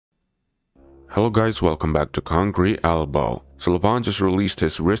Hello guys, welcome back to Concrete Elbow. So Levan just released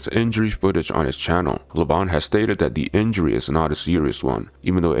his wrist injury footage on his channel. Levan has stated that the injury is not a serious one,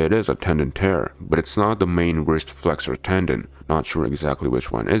 even though it is a tendon tear, but it's not the main wrist flexor tendon. Not sure exactly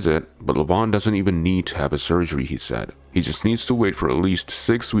which one is it, but Levan doesn't even need to have a surgery, he said. He just needs to wait for at least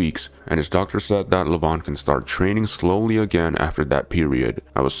 6 weeks, and his doctor said that Levan can start training slowly again after that period.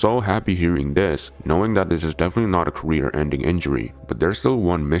 I was so happy hearing this, knowing that this is definitely not a career-ending injury, but there's still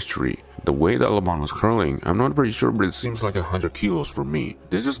one mystery. The way that Levan was curling, I'm not very sure, but it seems like 100 kilos for me.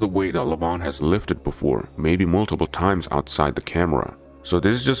 This is the weight that Levan has lifted before, maybe multiple times outside the camera. So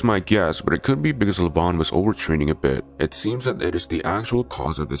this is just my guess, but it could be because Levan was overtraining a bit. It seems that it is the actual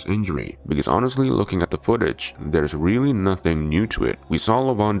cause of this injury, because honestly, looking at the footage, there's really nothing new to it. We saw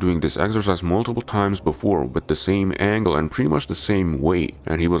Levan doing this exercise multiple times before with the same angle and pretty much the same weight,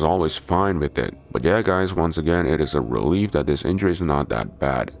 and he was always fine with it. But yeah guys, once again, it is a relief that this injury is not that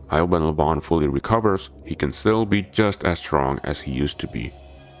bad. I hope when Levan fully recovers, he can still be just as strong as he used to be.